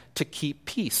command to keep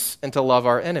peace and to love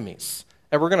our enemies.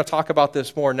 And we're going to talk about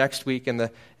this more next week in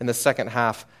the second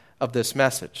half of this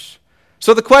message.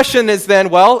 So the question is then,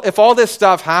 well, if all this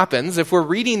stuff happens, if we're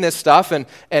reading this stuff and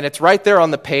it's right there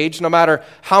on the page, no matter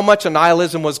how much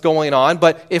annihilism was going on,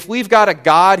 but if we've got a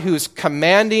God who's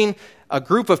commanding a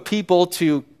group of people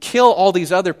to kill all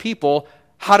these other people,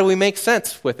 how do we make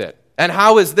sense with it? And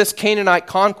how is this Canaanite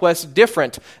conquest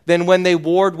different than when they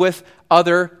warred with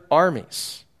other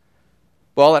armies?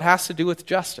 Well, it has to do with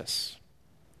justice,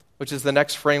 which is the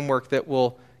next framework that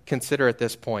we'll consider at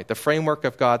this point, the framework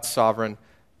of God's sovereign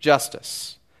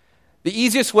justice. The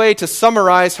easiest way to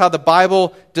summarize how the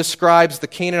Bible describes the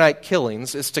Canaanite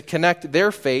killings is to connect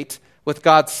their fate with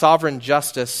God's sovereign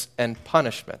justice and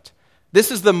punishment.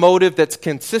 This is the motive that's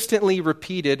consistently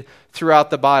repeated throughout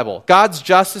the Bible. God's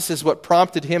justice is what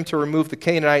prompted him to remove the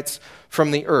Canaanites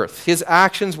from the earth. His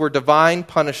actions were divine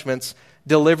punishments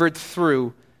delivered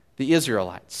through the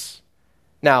Israelites.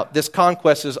 Now, this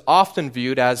conquest is often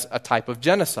viewed as a type of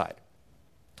genocide.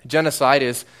 Genocide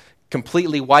is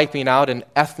completely wiping out an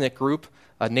ethnic group,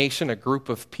 a nation, a group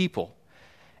of people.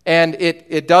 And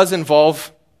it does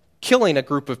involve killing a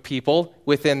group of people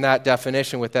within that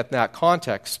definition, within that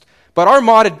context. But our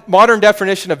modern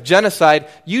definition of genocide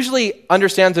usually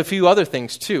understands a few other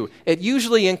things too. It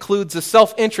usually includes the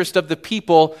self-interest of the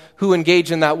people who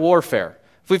engage in that warfare.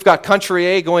 If we've got country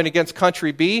A going against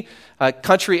country B,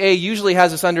 country A usually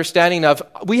has this understanding of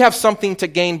we have something to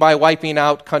gain by wiping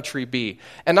out country B.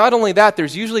 And not only that,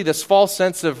 there's usually this false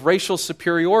sense of racial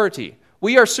superiority.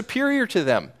 We are superior to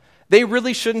them. They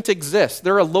really shouldn't exist.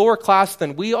 They're a lower class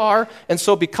than we are, and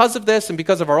so because of this and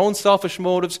because of our own selfish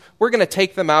motives, we're going to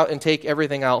take them out and take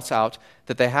everything else out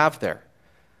that they have there.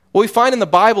 What we find in the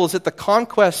Bible is that the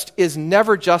conquest is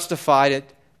never justified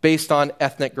based on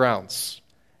ethnic grounds.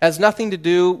 It has nothing to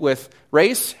do with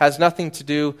race, has nothing to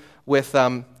do with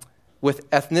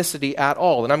ethnicity at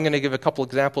all, and I'm going to give a couple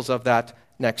examples of that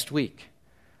next week.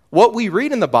 What we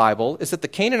read in the Bible is that the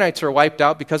Canaanites are wiped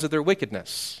out because of their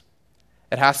wickedness.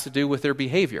 It has to do with their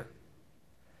behavior.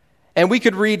 And we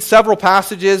could read several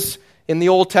passages in the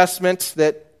Old Testament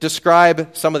that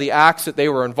describe some of the acts that they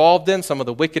were involved in, some of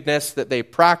the wickedness that they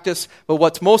practiced. But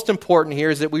what's most important here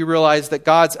is that we realize that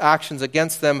God's actions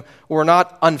against them were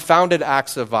not unfounded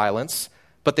acts of violence,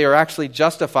 but they are actually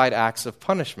justified acts of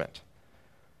punishment.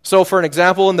 So for an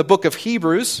example, in the book of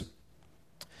Hebrews,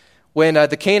 when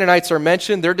the Canaanites are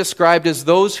mentioned, they're described as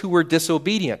those who were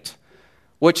disobedient,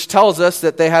 which tells us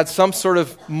that they had some sort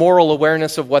of moral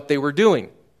awareness of what they were doing.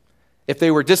 If they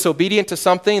were disobedient to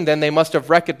something, then they must have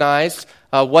recognized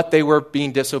what they were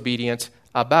being disobedient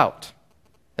about.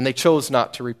 And they chose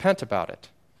not to repent about it.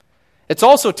 It's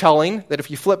also telling that if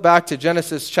you flip back to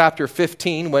Genesis chapter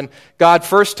 15, when God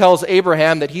first tells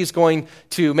Abraham that he's going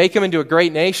to make him into a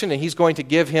great nation and he's going to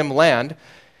give him land,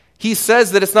 he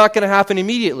says that it's not going to happen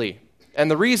immediately.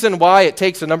 And the reason why it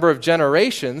takes a number of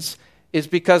generations is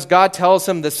because God tells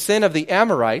him the sin of the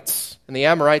Amorites, and the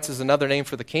Amorites is another name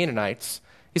for the Canaanites.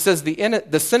 He says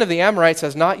the sin of the Amorites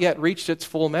has not yet reached its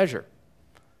full measure.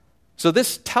 So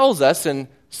this tells us in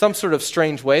some sort of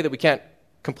strange way that we can't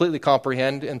completely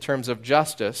comprehend in terms of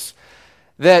justice,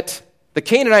 that the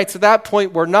Canaanites at that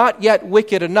point were not yet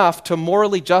wicked enough to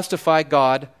morally justify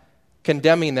God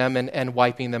condemning them and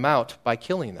wiping them out by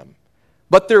killing them.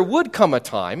 But there would come a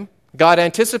time, God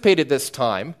anticipated this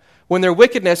time, when their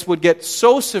wickedness would get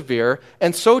so severe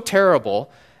and so terrible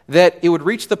that it would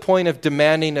reach the point of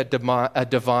demanding a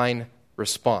divine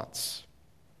response.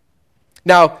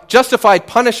 Now, justified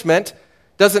punishment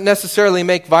doesn't necessarily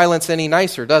make violence any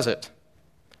nicer, does it?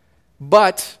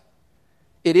 But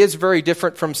it is very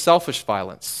different from selfish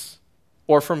violence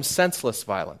or from senseless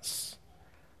violence.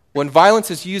 When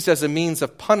violence is used as a means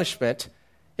of punishment,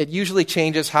 it usually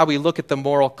changes how we look at the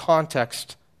moral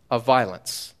context of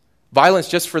violence. Violence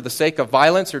just for the sake of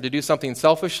violence or to do something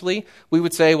selfishly, we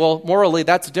would say, well, morally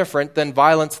that's different than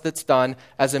violence that's done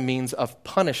as a means of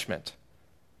punishment.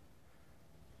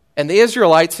 And the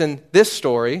Israelites in this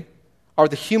story are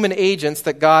the human agents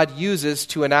that God uses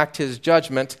to enact his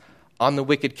judgment on the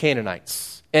wicked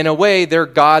Canaanites. In a way, they're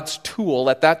God's tool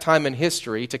at that time in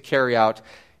history to carry out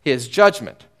his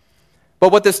judgment.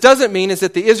 But what this doesn't mean is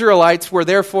that the Israelites were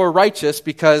therefore righteous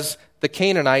because the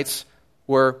Canaanites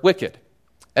were wicked,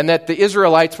 and that the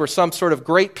Israelites were some sort of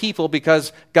great people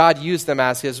because God used them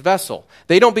as his vessel.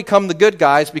 They don't become the good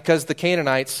guys because the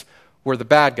Canaanites were the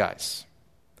bad guys.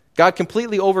 God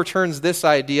completely overturns this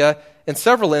idea in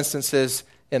several instances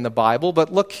in the Bible,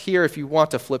 but look here if you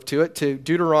want to flip to it, to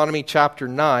Deuteronomy chapter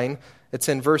 9. It's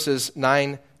in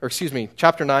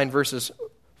chapter 9, verses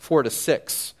 4 to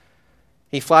 6.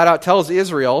 He flat out tells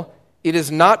Israel, it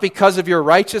is not because of your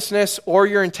righteousness or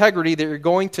your integrity that you're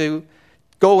going to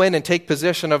go in and take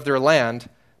possession of their land,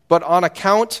 but on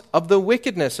account of the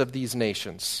wickedness of these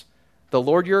nations, the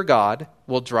Lord your God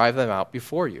will drive them out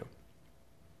before you.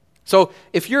 So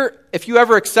if you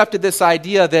ever accepted this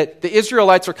idea that the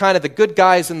Israelites are kind of the good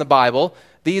guys in the Bible,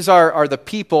 these are the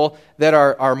people that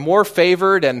are more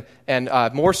favored and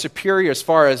more superior as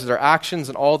far as their actions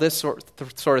and all this sort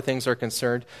of things are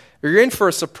concerned, you're in for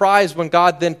a surprise when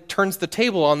God then turns the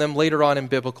table on them later on in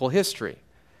biblical history.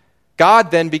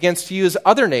 God then begins to use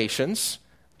other nations,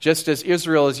 just as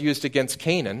Israel is used against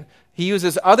Canaan. He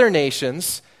uses other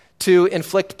nations to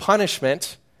inflict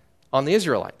punishment on the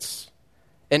Israelites.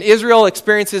 And Israel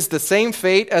experiences the same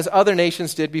fate as other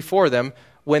nations did before them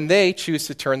when they choose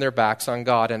to turn their backs on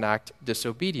God and act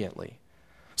disobediently.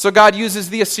 So God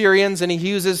uses the Assyrians and he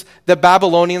uses the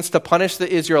Babylonians to punish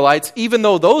the Israelites, even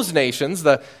though those nations,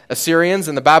 the Assyrians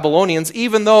and the Babylonians,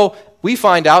 even though we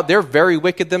find out they're very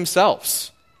wicked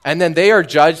themselves. And then they are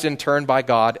judged in turn by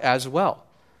God as well.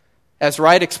 As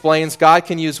Wright explains, God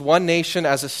can use one nation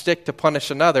as a stick to punish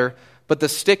another, but the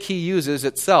stick he uses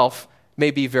itself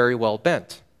may be very well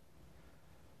bent.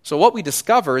 So what we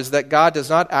discover is that God does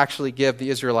not actually give the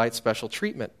Israelites special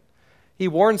treatment. He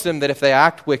warns them that if they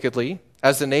act wickedly,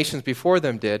 as the nations before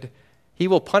them did, he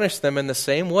will punish them in the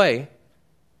same way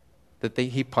that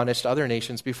he punished other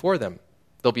nations before them.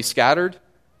 They'll be scattered,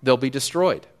 they'll be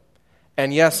destroyed.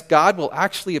 And yes, God will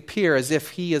actually appear as if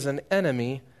he is an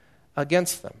enemy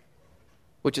against them,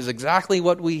 which is exactly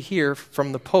what we hear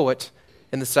from the poet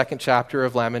in the 2nd chapter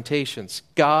of Lamentations.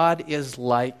 God is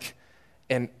like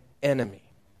an enemy.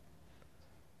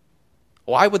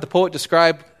 Why would the poet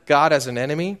describe God as an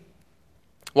enemy?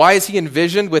 Why is he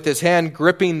envisioned with his hand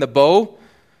gripping the bow?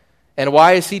 And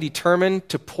why is he determined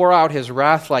to pour out his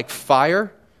wrath like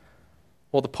fire?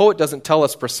 Well, the poet doesn't tell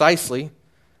us precisely,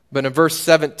 but in verse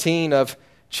 17 of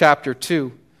chapter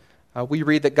 2, we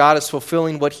read that God is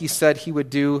fulfilling what he said he would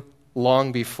do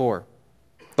long before.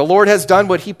 The Lord has done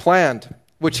what he planned,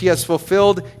 which he has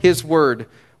fulfilled his word,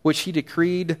 which he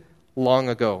decreed long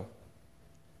ago.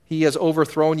 He has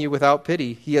overthrown you without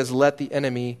pity. He has let the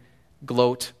enemy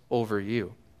gloat over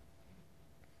you.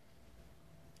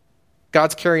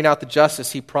 God's carrying out the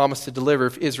justice he promised to deliver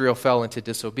if Israel fell into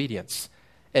disobedience.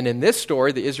 And in this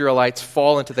story, the Israelites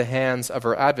fall into the hands of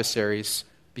our adversaries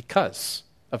because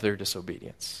of their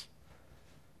disobedience.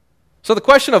 So the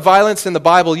question of violence in the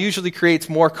Bible usually creates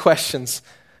more questions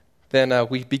than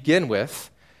we begin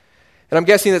with. And I'm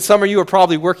guessing that some of you are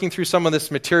probably working through some of this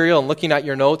material and looking at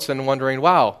your notes and wondering,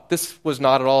 wow, this was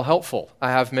not at all helpful.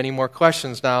 I have many more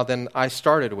questions now than I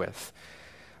started with.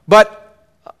 But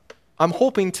I'm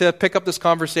hoping to pick up this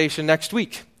conversation next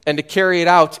week and to carry it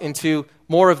out into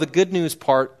more of the good news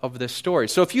part of this story.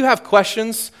 So if you have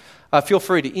questions, feel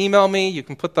free to email me. You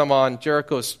can put them on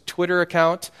Jericho's Twitter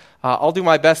account. I'll do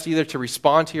my best either to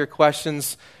respond to your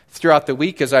questions throughout the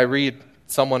week as I read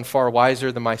someone far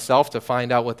wiser than myself to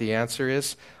find out what the answer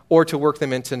is, or to work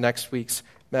them into next week's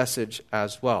message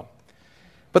as well.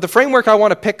 But the framework I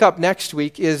want to pick up next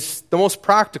week is the most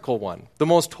practical one, the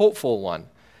most hopeful one.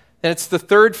 And it's the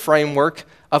third framework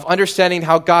of understanding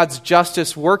how God's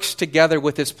justice works together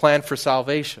with his plan for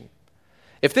salvation.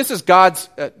 If this is God's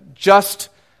just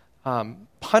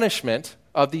punishment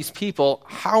of these people,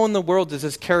 how in the world does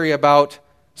this carry about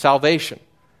salvation?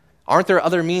 Aren't there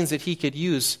other means that he could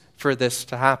use for this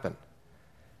to happen?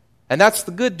 And that's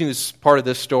the good news part of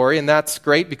this story, and that's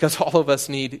great because all of us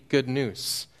need good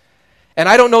news. And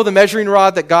I don't know the measuring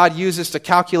rod that God uses to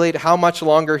calculate how much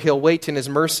longer he'll wait in his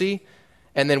mercy,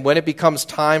 and then when it becomes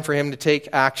time for him to take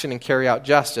action and carry out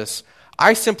justice.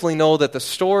 I simply know that the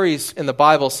stories in the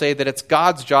Bible say that it's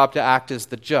God's job to act as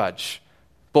the judge,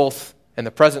 both in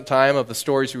the present time of the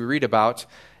stories we read about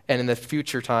and in the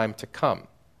future time to come.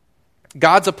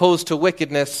 God's opposed to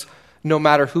wickedness no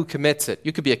matter who commits it.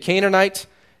 You could be a Canaanite,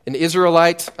 an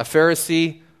Israelite, a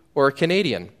Pharisee, or a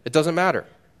Canadian. It doesn't matter.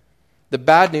 The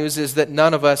bad news is that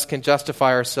none of us can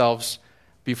justify ourselves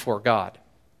before God.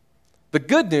 The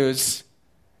good news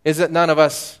is that none of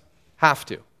us have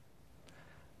to.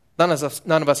 None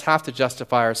of us have to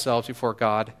justify ourselves before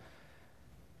God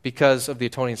because of the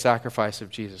atoning sacrifice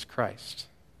of Jesus Christ.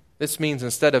 This means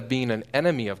instead of being an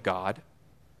enemy of God,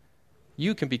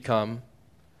 you can become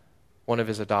one of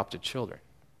his adopted children.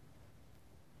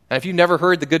 And if you've never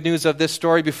heard the good news of this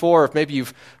story before, or if maybe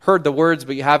you've heard the words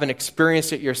but you haven't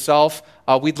experienced it yourself,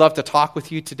 we'd love to talk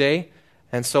with you today.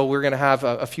 And so we're going to have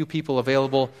a few people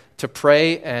available to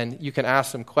pray, and you can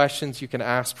ask them questions. You can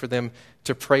ask for them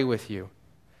to pray with you.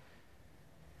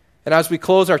 And as we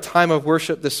close our time of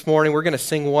worship this morning, we're going to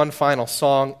sing one final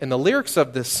song. And the lyrics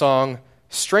of this song,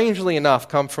 strangely enough,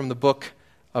 come from the book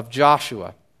of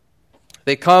Joshua.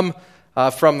 They come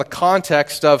from the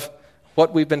context of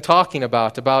what we've been talking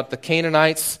about the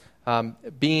Canaanites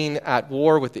being at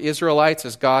war with the Israelites,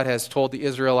 as God has told the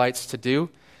Israelites to do.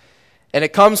 And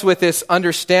it comes with this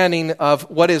understanding of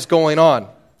what is going on.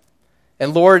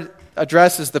 And Lord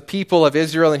addresses the people of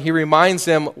Israel, and he reminds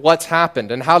them what's happened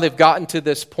and how they've gotten to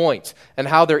this point and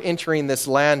how they're entering this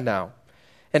land now.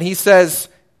 And he says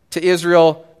to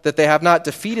Israel that they have not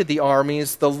defeated the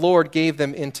armies, the Lord gave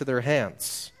them into their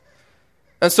hands.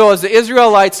 And so as the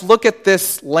Israelites look at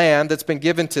this land that's been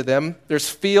given to them, there's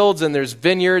fields and there's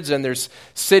vineyards and there's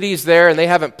cities there, and they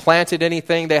haven't planted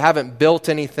anything, they haven't built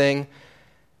anything.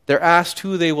 They're asked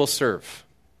who they will serve.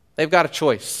 They've got a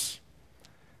choice.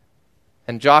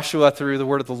 And Joshua, through the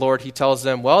word of the Lord, he tells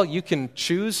them, well, you can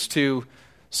choose to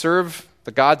serve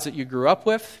the gods that you grew up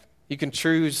with. You can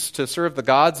choose to serve the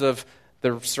gods of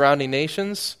the surrounding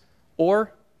nations,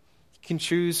 or you can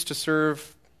choose to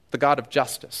serve the God of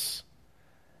justice,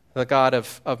 the God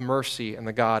of mercy, and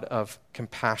the God of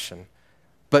compassion.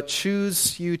 But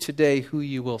choose you today who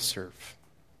you will serve.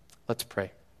 Let's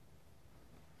pray.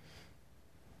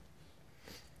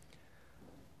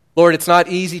 Lord, it's not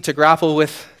easy to grapple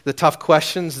with the tough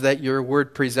questions that your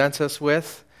word presents us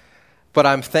with, but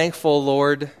I'm thankful,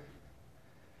 Lord,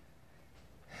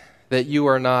 that you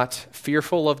are not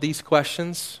fearful of these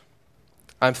questions.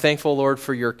 I'm thankful, Lord,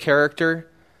 for your character,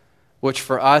 which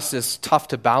for us is tough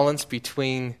to balance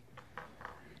between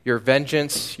your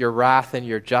vengeance, your wrath, and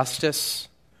your justice,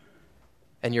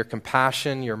 and your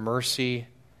compassion, your mercy,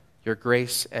 your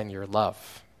grace, and your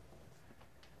love.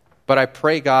 But I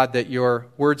pray, God, that your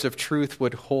words of truth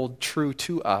would hold true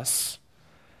to us,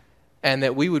 and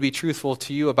that we would be truthful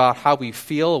to you about how we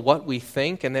feel, what we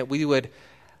think, and that we would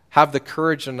have the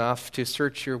courage enough to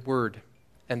search your word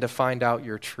and to find out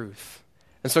your truth.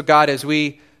 And so, God, as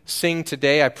we sing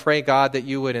today, I pray, God, that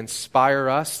you would inspire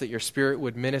us, that your Spirit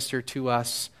would minister to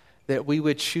us, that we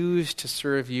would choose to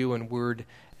serve you in word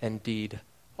and deed,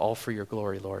 all for your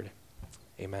glory, Lord.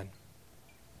 Amen.